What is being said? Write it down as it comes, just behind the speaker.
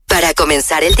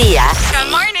comenzar el día. Good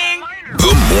morning.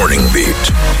 The Morning Beat.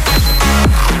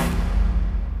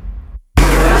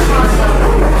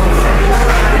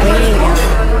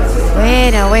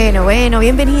 Bueno,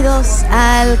 bienvenidos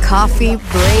al Coffee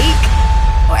Break.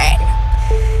 Bueno,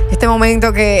 este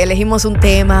momento que elegimos un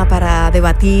tema para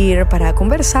debatir, para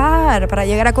conversar, para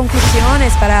llegar a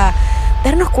conclusiones, para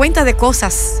darnos cuenta de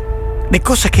cosas. De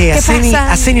cosas que a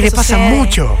Zeny le pasa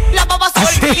mucho. ¿Por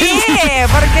qué?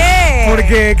 ¿Por qué?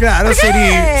 Porque, claro,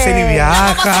 Zeny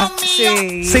viaja.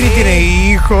 Sí. Zeny tiene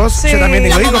hijos. Sí. Yo también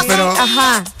tengo hijos, pero.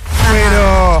 Ajá.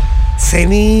 Pero.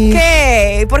 Zeny.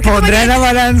 ¿Qué? ¿Por qué pondrá en la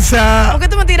balanza. ¿Por qué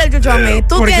tú me tiras el chucho a mí?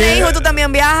 ¿Tú tienes hijos y tú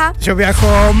también viajas? Yo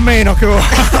viajo menos que vos.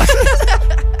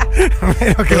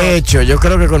 De hecho, yo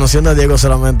creo que conociendo a Diego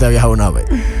solamente ha viajado una vez.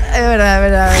 Es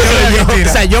verdad. O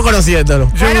sea, yo conociéndolo.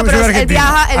 Bueno, pero él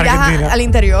viaja al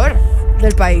interior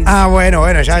del país. Ah, bueno,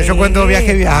 ya sí. Yo cuento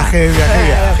viaje.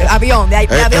 Avión, de avión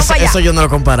para allá. Eso yo no lo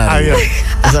compararía.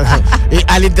 Y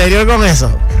al interior con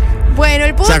eso. Bueno,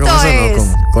 el punto es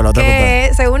con la otra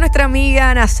que según nuestra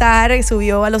amiga Nazar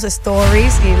subió a los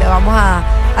stories y le vamos a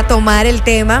tomar el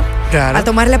tema, claro, a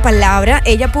tomar la palabra.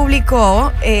 Ella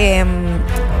publicó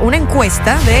una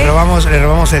encuesta de... Le robamos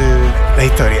la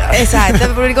historia.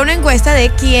 Exacto, publicó una encuesta de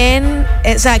quién,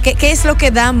 qué es lo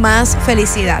que da más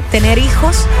felicidad, tener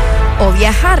hijos o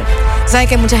viajar. Sabes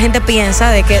que mucha gente piensa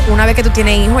de que una vez que tú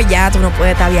tienes hijos ya tú no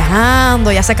puedes estar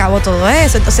viajando, ya se acabó todo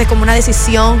eso, entonces es como una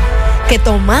decisión que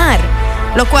tomar,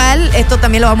 lo cual esto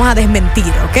también lo vamos a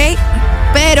desmentir, ¿ok?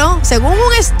 Pero según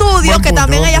un estudio que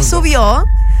también ella subió,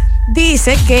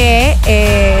 dice que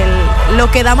lo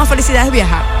que da más felicidad es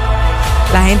viajar.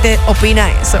 La gente opina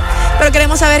eso, pero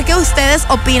queremos saber qué ustedes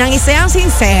opinan y sean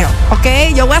sinceros,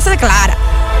 ¿ok? Yo voy a ser clara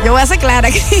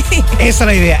aquí. Esa es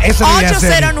la idea.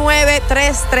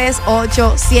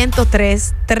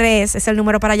 809-338-1033 es el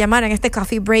número para llamar en este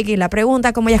Coffee Break. Y la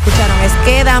pregunta, como ya escucharon, es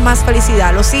 ¿qué da más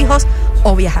felicidad, los hijos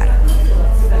o viajar?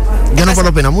 Yo no puedo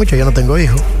opinar mucho, yo no tengo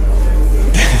hijos.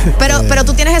 Pero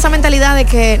tú tienes esa mentalidad de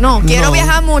que quiero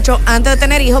viajar mucho antes de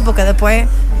tener hijos porque después...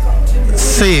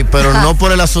 Sí, pero no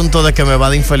por el asunto de que me va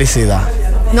de infelicidad.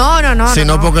 No.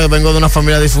 Sino porque vengo de una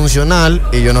familia disfuncional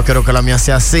y yo no quiero que la mía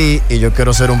sea así y yo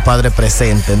quiero ser un padre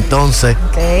presente. Entonces,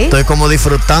 estoy como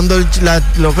disfrutando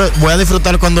lo que voy a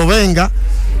disfrutar cuando venga,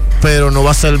 pero no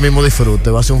va a ser el mismo disfrute.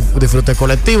 Va a ser un disfrute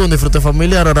colectivo, un disfrute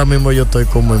familiar. Ahora mismo yo estoy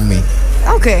como en mí.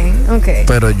 Ok.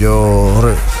 Pero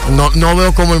yo no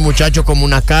veo como el muchacho como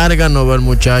una carga, no veo el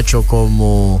muchacho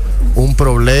como un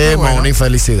problema, una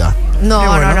infelicidad.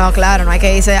 No, claro, no hay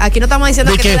que irse. Aquí no estamos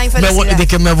diciendo que la infelicidad. De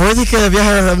que me voy de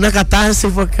viaje a una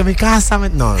catarsis porque mi casa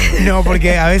No,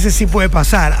 porque a veces sí puede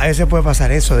pasar. A veces puede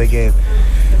pasar eso de que...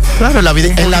 Claro, en la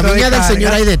viña del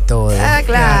Señor hay de todo.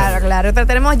 Claro. Pero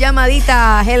tenemos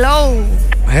llamadita. Hello.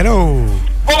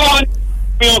 Hola,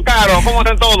 mío caro, ¿cómo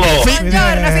están todos?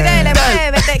 Buongiorno, Fidele,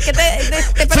 que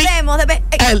te perdemos.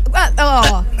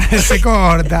 Se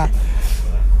corta.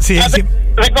 Sí, se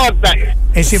corta.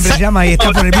 Él siempre llama y está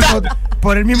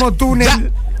por el mismo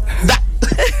túnel.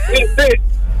 Sí,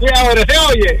 ahora se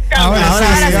oye.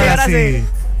 Ahora sí.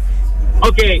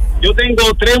 Ok, yo tengo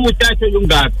 3 muchachos y un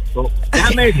gato.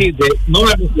 Déjame decirte, no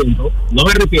me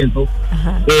arrepiento.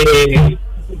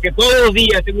 Porque todos los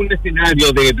días tengo un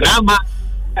escenario de drama.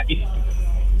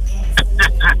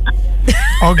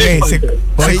 Ok,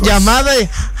 llamada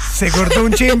se cortó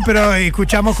un chin, pero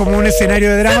escuchamos como un escenario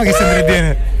de drama que se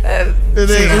entretiene. Un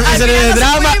escenario de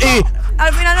drama y...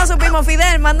 Al final no supimos,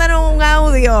 Fidel, mándanos un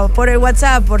audio por el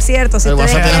WhatsApp, por cierto. Si el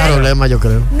WhatsApp tiene problemas, yo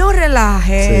creo. No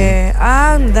relaje,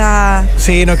 anda.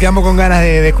 Sí, nos quedamos con ganas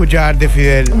de escucharte,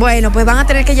 Fidel. Bueno, pues van a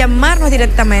tener que llamarnos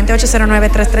directamente,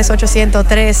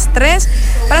 809-338-1033,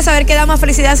 para saber qué da más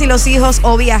felicidad, si los hijos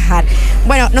o viajar.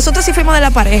 Bueno, nosotros sí fuimos de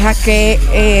la pareja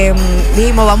que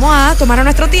dijimos, vamos a tomar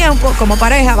nuestro tiempo como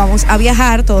pareja, vamos a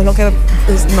viajar, todo lo que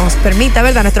nos permita,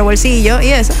 ¿verdad? Nuestro bolsillo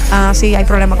y eso. Sí, hay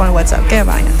problema con el WhatsApp, qué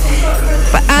vaina.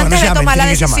 Antes de tomar la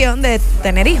decisión de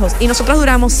tener hijos. Y nosotros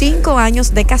duramos 5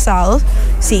 años de casados,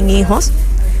 sin hijos,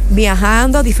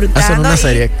 viajando, disfrutando. Hacer una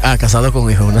serie, casados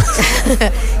con hijos.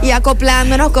 Y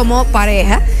acoplándonos como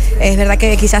pareja. Es verdad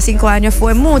que quizás 5 años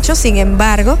fue mucho, sin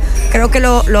embargo, creo que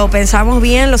lo pensamos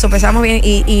bien, lo sopesamos bien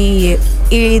y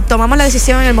tomamos la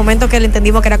decisión en el momento que le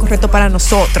entendimos que era correcto para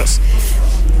nosotros.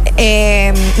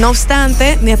 No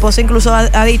obstante, mi esposo incluso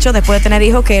ha dicho después de tener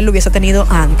hijos que él lo hubiese tenido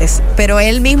antes, pero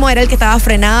él mismo era el que estaba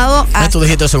frenado. Tú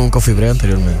dijiste eso en un coffee break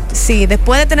anteriormente. Sí,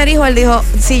 después de tener hijos él dijo,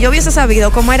 si yo hubiese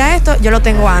sabido cómo era esto, yo lo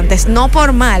tengo antes, no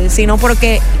por mal, sino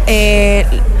porque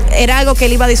era algo que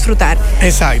él iba a disfrutar.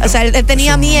 Exacto. O sea, él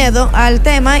tenía miedo al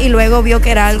tema y luego vio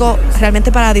que era algo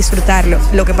realmente para disfrutarlo.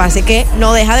 Lo que pasa es que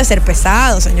no deja de ser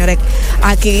pesado, señores.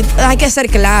 Aquí hay que ser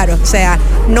claro, o sea,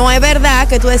 no es verdad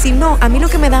que tú decís, no, a mí lo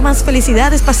que me da más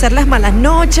felicidad es pasar las malas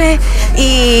noches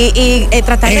y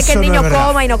tratar de que el niño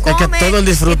coma y no come. Es que todo el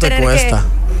disfrute cuesta.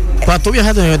 Cuando tú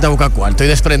viajas tienes que buscar cuarto y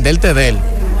desprenderte de él.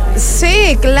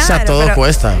 Sí, claro. O sea, todo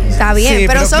cuesta. Está bien, sí,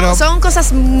 pero son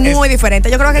cosas muy diferentes.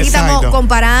 Yo creo que aquí estamos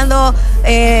comparando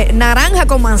naranja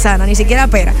con manzana, ni siquiera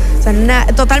pera. O sea,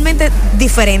 totalmente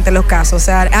diferentes los casos. O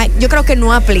sea, yo creo que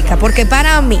no aplica, porque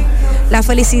para mí la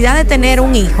felicidad de tener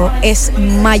un hijo es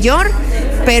mayor,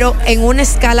 pero en una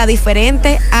escala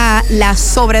diferente a la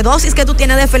sobredosis que tú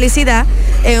tienes de felicidad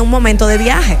en un momento de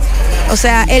viaje. O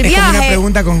sea, el viaje... Es como una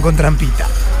pregunta con trampita.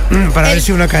 Para ver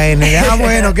si uno cae en ella.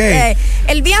 Bueno, ok.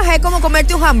 El viaje es como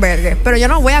comerte un hamburger, pero yo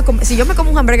no voy a comer. Si yo me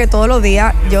como un hamburger todos los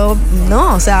días, yo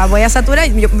no, o sea, voy a saturar.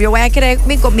 Yo voy a querer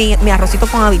mi arrocito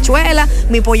con habichuela,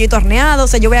 mi pollito horneado, o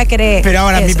sea, yo voy a querer. Pero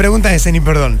ahora, mi pregunta es, Zeny,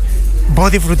 perdón.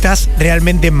 ¿Vos disfrutás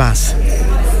realmente más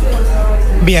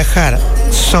viajar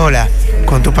sola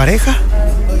con tu pareja?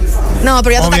 No,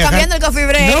 pero ya tú estás cambiando el coffee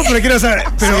break. No, pero quiero saber.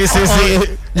 Pero, sí.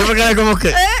 Yo me quedé como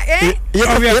que.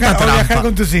 O viajar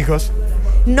con tus hijos.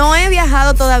 No he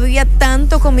viajado todavía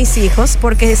tanto con mis hijos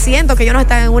porque siento que ellos no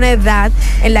están en una edad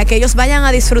en la que ellos vayan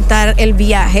a disfrutar el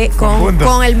viaje con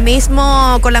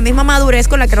la misma madurez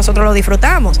con la que nosotros lo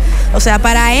disfrutamos. O sea,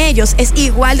 para ellos es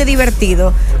igual de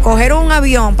divertido coger un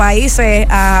avión para irse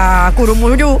a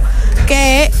Curumuyú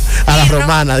que a la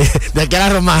romana, de aquí a la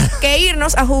romana, que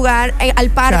irnos a jugar al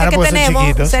parque que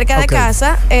tenemos cerca de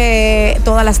casa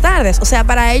todas las tardes. O sea,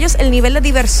 para ellos el nivel de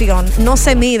diversión no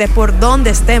se mide por dónde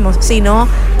estemos,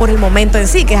 sino por el momento en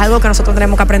sí, que es algo que nosotros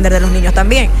tenemos que aprender de los niños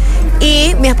también.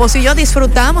 Y mi esposo y yo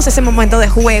disfrutamos ese momento de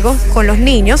juego con los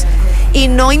niños y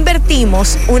no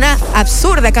invertimos una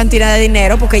absurda cantidad de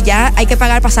dinero porque ya hay que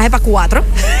pagar pasaje para 4.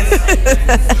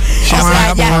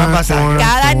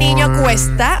 Cada niño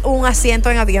cuesta un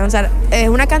asiento en avión. O sea, es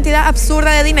una cantidad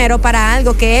absurda de dinero para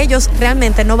algo que ellos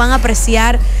realmente no van a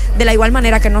apreciar de la igual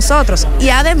manera que nosotros. Y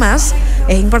además,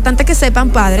 es importante que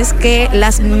sepan, padres, que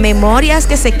las memorias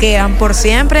que se quedan por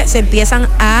siempre se empiezan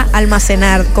a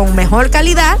almacenar con mejor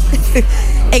calidad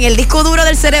en el disco duro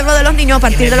del cerebro de los niños a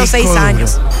partir de los 6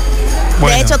 años.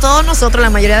 Bueno. De hecho, todos nosotros,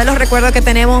 la mayoría de los recuerdos que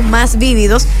tenemos más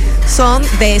vívidos son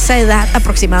de esa edad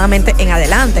aproximadamente en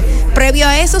adelante. Previo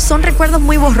a eso son recuerdos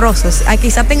muy borrosos.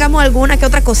 Quizás tengamos alguna que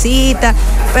otra cosita,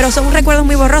 pero son recuerdos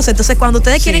muy borrosos. Entonces, cuando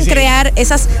ustedes quieren crear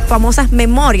esas famosas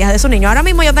memorias de sus niños, ahora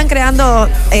mismo ya están creando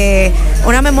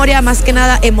una memoria más que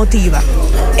nada emotiva.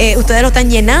 Ustedes lo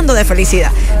están llenando de felicidad.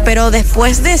 Pero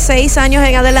después de 6 años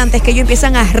en adelante es que ellos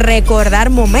empiezan a recordar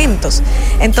momentos.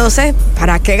 Entonces,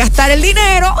 ¿para qué gastar el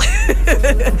dinero?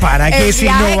 ¿Para qué si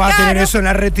no va a tener eso en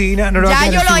la retina? No lo ya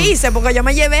yo lo hice, porque yo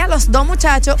me llevé a los 2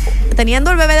 muchachos,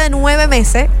 teniendo el bebé de 9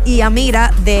 meses y a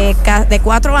Mira de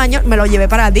 4 años, me lo llevé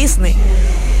para Disney.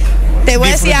 Te voy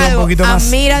a decir algo,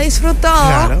 Mira disfrutó,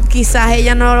 claro. Quizás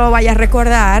ella no lo vaya a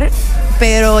recordar,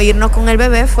 pero irnos con el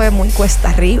bebé fue muy cuesta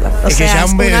arriba. O sea,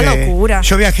 es una locura.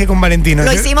 Yo viajé con Valentino.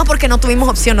 Lo hicimos porque no tuvimos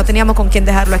opción, no teníamos con quién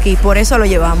dejarlo aquí, por eso lo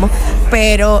llevamos,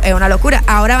 pero es una locura.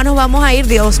 Ahora nos vamos a ir,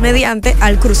 Dios mediante,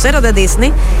 al crucero de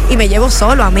Disney y me llevo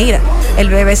solo a Mira. El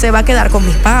bebé se va a quedar con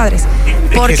mis padres.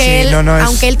 Porque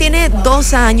aunque él tiene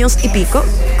 2 años y pico,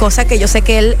 cosa que yo sé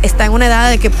que él está en una edad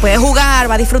de que puede jugar,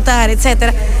 va a disfrutar,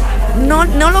 etcétera, no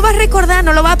lo va a recordar,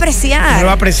 no lo va a apreciar. No lo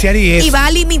va a apreciar y va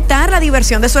a limitar la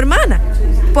diversión de su hermana.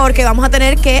 Porque vamos a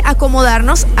tener que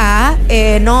acomodarnos a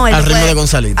al ritmo de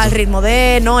Gonzalito. Al ritmo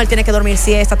de él tiene que dormir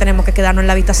siesta, tenemos que quedarnos en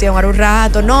la habitación ahora un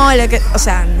rato,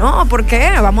 ¿por qué?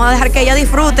 Vamos a dejar que ella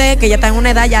disfrute, que ella está en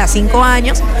una edad ya 5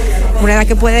 años, una edad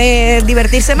que puede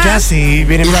divertirse más. Ya sí,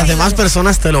 y las demás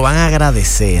personas te lo van a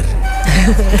agradecer.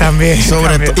 También.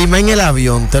 Sobre todo, y más en el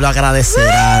avión, te lo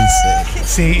agradecerán.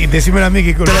 Sí, decímelo a mí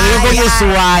que te lo digo como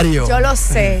usuario.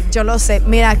 Yo lo sé.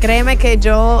 Mira, créeme que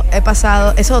yo he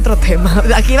pasado, eso es otro tema.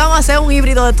 Aquí vamos a hacer un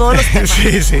híbrido de todos los temas.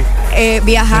 Sí.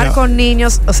 Viajar con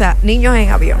niños, o sea, niños en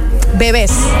avión,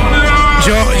 bebés.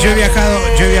 Yo he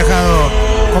viajado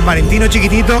con Valentino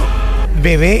chiquitito,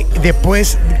 bebé,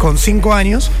 después con 5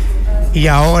 años. Y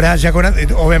ahora, ya con,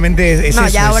 obviamente es no,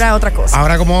 eso, ya ahora es otra cosa.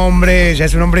 Ahora como hombre, ya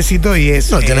es un hombrecito y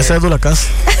es... No, tiene cédula casi.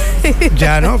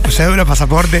 Ya, ¿no? Pues cédula,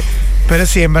 pasaporte. Pero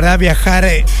sí, en verdad viajar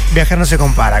no se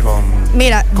compara con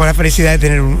la felicidad de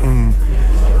tener un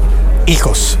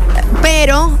hijos.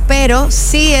 Pero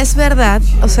sí es verdad,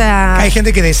 o sea... Hay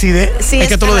gente que decide. Sí, es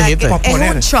que tú lo dijiste.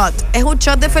 Es un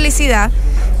shot de felicidad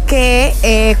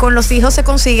que con los hijos se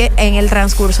consigue en el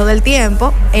transcurso del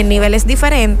tiempo, en niveles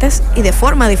diferentes y de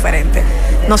forma diferente.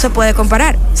 No se puede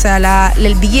comparar. O sea,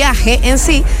 el viaje en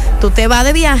sí, tú te vas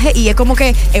de viaje y es como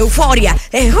que euforia,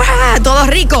 todo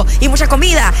rico y mucha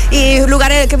comida y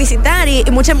lugares que visitar y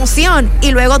mucha emoción,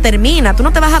 y luego termina. Tú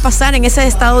no te vas a pasar en ese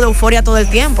estado de euforia todo el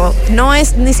tiempo. No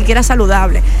es ni siquiera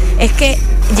saludable. Es que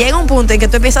llega un punto en que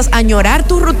tú empiezas a añorar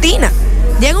tu rutina.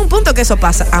 Llega un punto que eso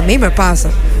pasa. A mí me pasa.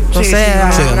 No sé,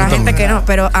 habrá gente que no,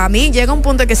 pero a mí llega un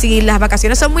punto que si las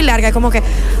vacaciones son muy largas, es como que,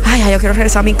 yo quiero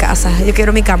regresar a mi casa, yo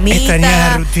quiero mi camita,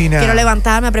 extrañar la rutina, quiero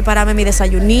levantarme, prepararme mi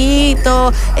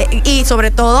desayunito, y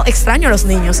sobre todo extraño a los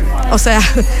niños. O sea,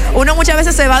 uno muchas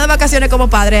veces se va de vacaciones como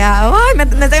padre,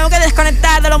 me tengo que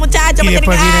desconectar de los muchachos, y me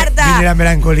tienen harta. Viene la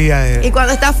melancolía Y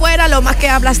cuando estás afuera, lo más que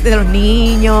hablas de los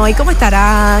niños y cómo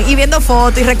estarán, y viendo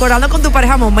fotos y recordando con tu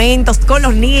pareja momentos con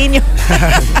los niños.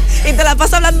 Y te la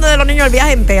pasas hablando de los niños el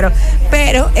viaje entero.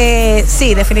 Pero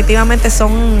sí, definitivamente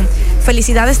son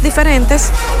felicidades diferentes,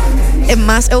 es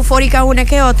más eufórica una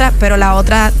que otra, pero la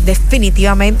otra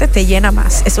definitivamente te llena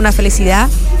más. Es una felicidad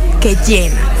que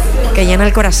llena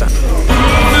el corazón.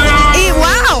 Y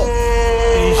wow,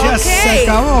 y ya se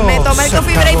acabó. Me tomé el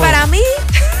coffee break para mí.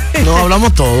 No,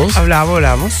 hablamos todos. Hablamos.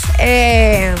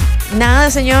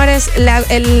 Nada, señores,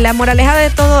 la moraleja de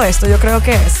todo esto yo creo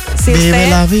que es, Vive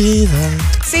la vida.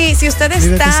 Sí, si usted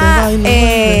está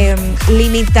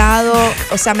limitado,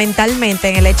 o sea, mentalmente,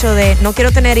 en el hecho de no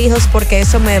quiero tener hijos porque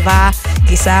eso me va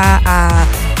quizá a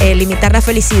limitar la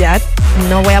felicidad,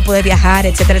 no voy a poder viajar,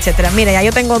 etcétera, etcétera. Mira, ya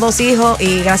yo tengo 2 hijos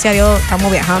y gracias a Dios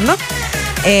estamos viajando.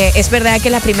 Es verdad que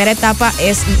la primera etapa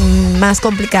es más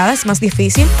complicada, es más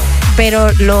difícil,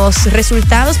 pero los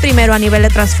resultados primero a nivel de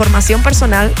transformación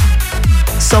personal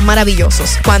son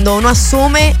maravillosos. Cuando uno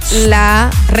asume la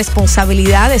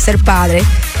responsabilidad de ser padre,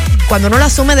 cuando uno lo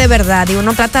asume de verdad y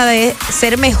uno trata de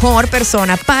ser mejor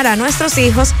persona para nuestros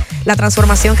hijos, la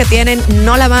transformación que tienen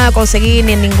no la van a conseguir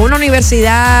ni en ninguna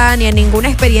universidad, ni en ninguna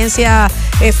experiencia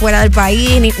fuera del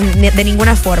país, ni de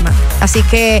ninguna forma. Así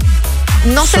que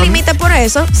no se limite por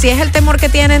eso. Si es el temor que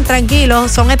tienen, tranquilo,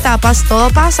 son etapas, todo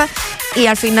pasa y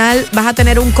al final vas a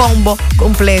tener un combo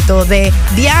completo de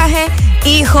viaje,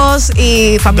 hijos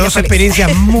y familia. 2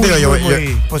 experiencias muy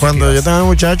positivas. Cuando yo tenga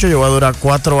muchacho, yo voy a durar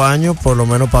 4 años por lo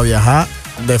menos para viajar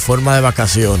de forma de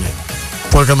vacaciones.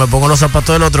 Porque me pongo los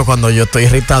zapatos del otro cuando yo estoy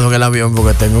irritado en el avión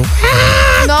porque tengo...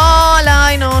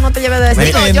 No te lleves de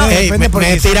eso.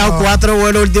 Me he tirado 4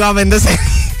 vuelos últimamente.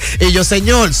 Y yo,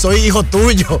 señor, soy hijo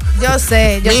tuyo. Yo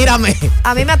sé. Mírame.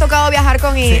 A mí me ha tocado viajar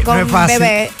con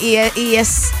bebé y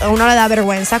uno le da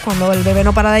vergüenza cuando el bebé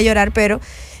no para de llorar, pero...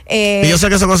 y yo sé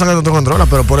que son cosas que no tú controlas,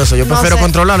 pero por eso yo prefiero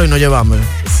controlarlo y no llevármelo.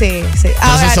 Sí.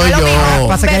 Ahora, soy yo.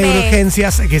 Pasa que hay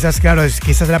urgencias,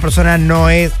 quizás la persona no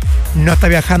está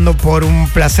viajando por un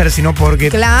placer, sino porque...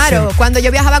 Claro, cuando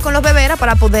yo viajaba con los bebés era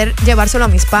para poder llevárselo a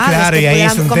mis padres, claro, que y ahí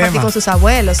pudieran es un compartir tema con sus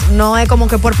abuelos. No es como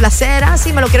que por placer,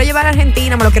 sí, me lo quiero llevar a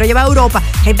Argentina, me lo quiero llevar a Europa.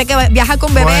 Gente que viaja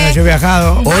con bebés. Bueno, yo he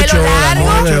viajado 8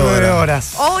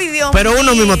 horas. ¡Ay, Dios pero mío!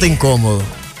 Uno mismo está incómodo.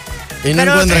 Y no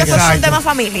pero eso es un tema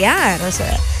familiar, o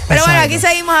sea. Pero bueno, aquí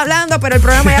seguimos hablando, pero el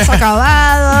programa ya se ha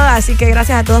acabado, así que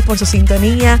gracias a todos por su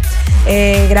sintonía,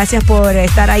 gracias por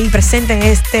estar ahí presente en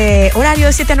este horario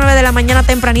de 7 a 9 de la mañana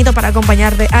tempranito para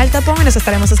acompañarte al tapón, y nos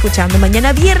estaremos escuchando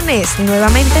mañana viernes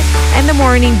nuevamente en The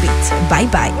Morning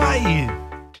Beat. Bye.